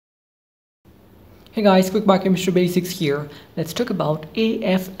Hey guys, quick biochemistry basics here. Let's talk about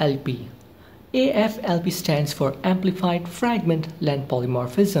AFLP. AFLP stands for Amplified Fragment Length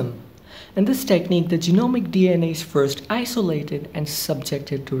Polymorphism. In this technique, the genomic DNA is first isolated and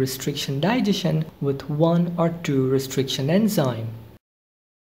subjected to restriction digestion with one or two restriction enzymes.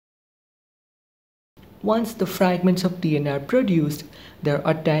 Once the fragments of DNA are produced, they are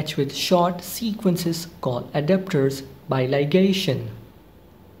attached with short sequences called adapters by ligation.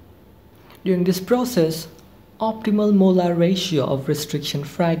 During this process, optimal molar ratio of restriction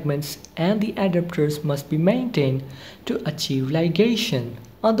fragments and the adapters must be maintained to achieve ligation.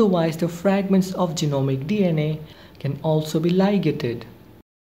 Otherwise, the fragments of genomic DNA can also be ligated.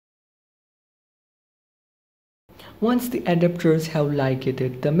 Once the adapters have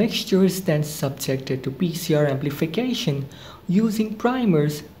ligated, the mixture is then subjected to PCR amplification using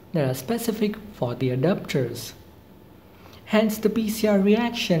primers that are specific for the adapters. Hence, the PCR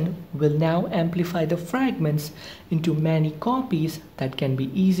reaction will now amplify the fragments into many copies that can be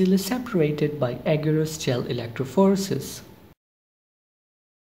easily separated by agarose gel electrophoresis.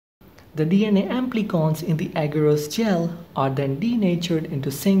 The DNA amplicons in the agarose gel are then denatured into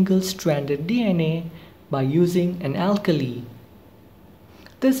single-stranded DNA by using an alkali.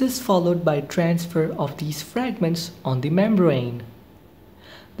 This is followed by transfer of these fragments on the membrane.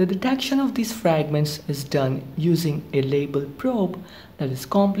 The detection of these fragments is done using a labeled probe that is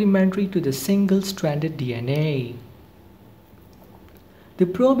complementary to the single-stranded DNA. The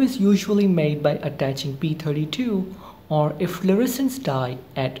probe is usually made by attaching P32 or a fluorescence dye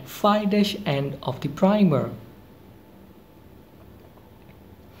at phi- end of the primer.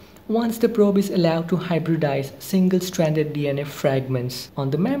 Once the probe is allowed to hybridize single-stranded DNA fragments on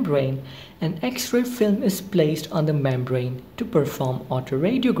the membrane, an X-ray film is placed on the membrane to perform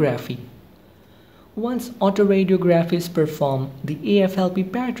autoradiography. Once autoradiography is performed, the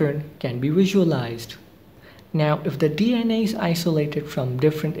AFLP pattern can be visualized. Now, if the DNA is isolated from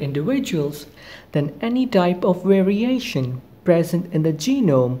different individuals, then any type of variation present in the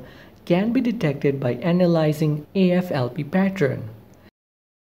genome can be detected by analyzing AFLP pattern.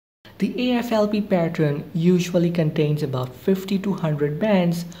 The AFLP pattern usually contains about 50 to 100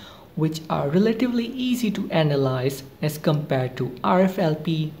 bands, which are relatively easy to analyze as compared to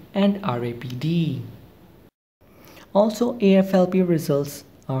RFLP and RAPD. Also, AFLP results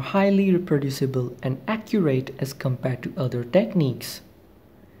are highly reproducible and accurate as compared to other techniques.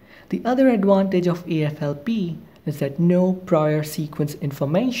 The other advantage of AFLP is that no prior sequence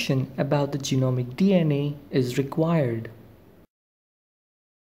information about the genomic DNA is required.